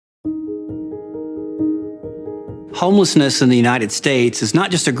Homelessness in the United States is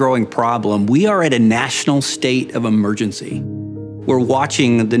not just a growing problem, we are at a national state of emergency. We're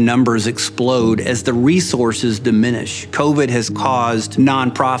watching the numbers explode as the resources diminish. COVID has caused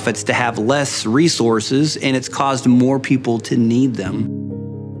nonprofits to have less resources, and it's caused more people to need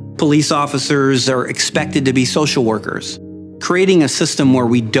them. Police officers are expected to be social workers. Creating a system where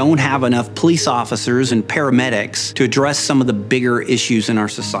we don't have enough police officers and paramedics to address some of the bigger issues in our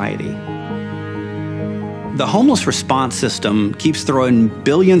society. The homeless response system keeps throwing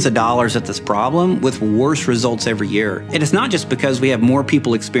billions of dollars at this problem with worse results every year. And it's not just because we have more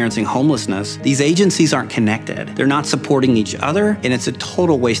people experiencing homelessness. These agencies aren't connected. They're not supporting each other, and it's a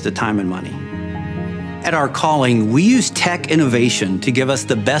total waste of time and money. At Our Calling, we use tech innovation to give us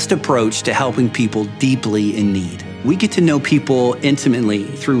the best approach to helping people deeply in need. We get to know people intimately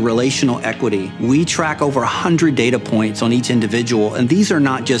through relational equity. We track over 100 data points on each individual, and these are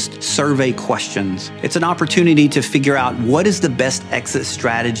not just survey questions. It's an opportunity to figure out what is the best exit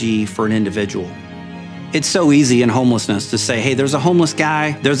strategy for an individual. It's so easy in homelessness to say, hey, there's a homeless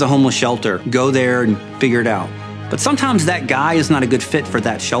guy, there's a homeless shelter. Go there and figure it out. But sometimes that guy is not a good fit for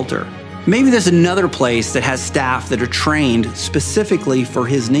that shelter. Maybe there's another place that has staff that are trained specifically for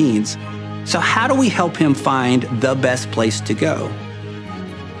his needs. So how do we help him find the best place to go?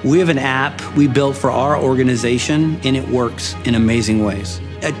 We have an app we built for our organization, and it works in amazing ways.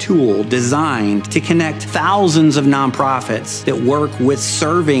 A tool designed to connect thousands of nonprofits that work with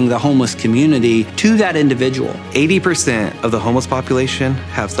serving the homeless community to that individual. 80% of the homeless population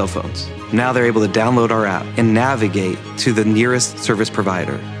have cell phones. Now they're able to download our app and navigate to the nearest service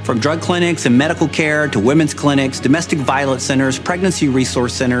provider. From drug clinics and medical care to women's clinics, domestic violence centers, pregnancy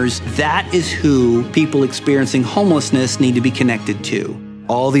resource centers, that is who people experiencing homelessness need to be connected to.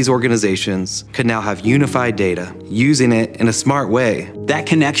 All these organizations can now have unified data, using it in a smart way. That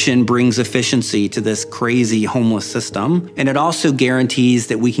connection brings efficiency to this crazy homeless system, and it also guarantees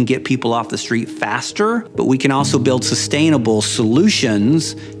that we can get people off the street faster, but we can also build sustainable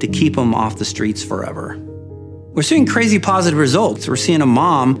solutions to keep them off the streets forever. We're seeing crazy positive results. We're seeing a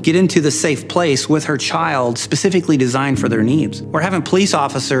mom get into the safe place with her child specifically designed for their needs. We're having police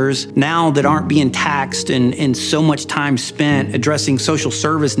officers now that aren't being taxed and so much time spent addressing social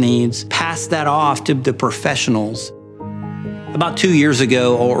service needs, pass that off to the professionals. About 2 years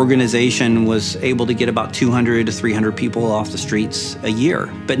ago, our organization was able to get about 200 to 300 people off the streets a year.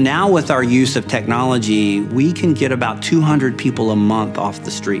 But now with our use of technology, we can get about 200 people a month off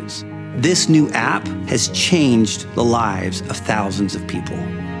the streets. This new app has changed the lives of thousands of people.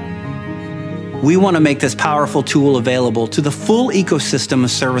 We want to make this powerful tool available to the full ecosystem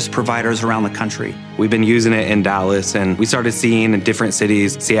of service providers around the country. We've been using it in Dallas, and we started seeing in different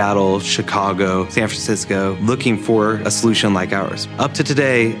cities, Seattle, Chicago, San Francisco, looking for a solution like ours. Up to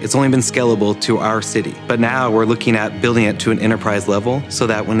today, it's only been scalable to our city, but now we're looking at building it to an enterprise level so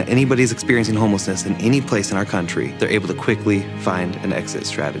that when anybody's experiencing homelessness in any place in our country, they're able to quickly find an exit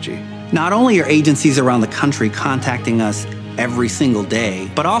strategy. Not only are agencies around the country contacting us every single day,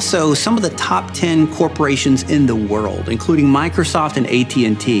 but also some of the top 10 corporations in the world, including Microsoft and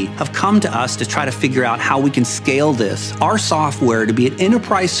AT&T, have come to us to try to figure out how we can scale our software to be an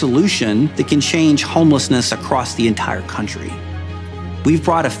enterprise solution that can change homelessness across the entire country. We've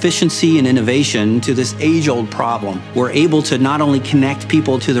brought efficiency and innovation to this age-old problem. We're able to not only connect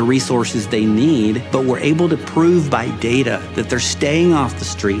people to the resources they need, but we're able to prove by data that they're staying off the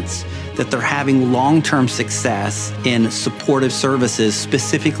streets, that they're having long-term success in supportive services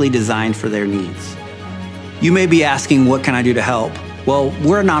specifically designed for their needs. You may be asking, what can I do to help? Well,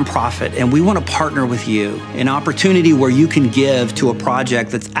 we're a nonprofit and we want to partner with you, an opportunity where you can give to a project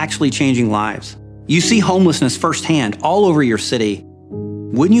that's actually changing lives. You see homelessness firsthand all over your city.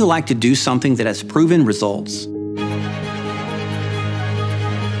 Wouldn't you like to do something that has proven results?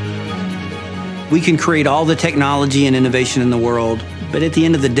 We can create all the technology and innovation in the world, but at the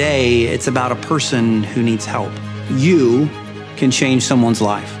end of the day, it's about a person who needs help. You can change someone's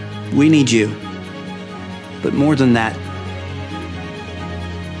life. We need you. But more than that,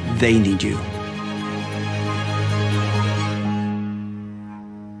 they need you.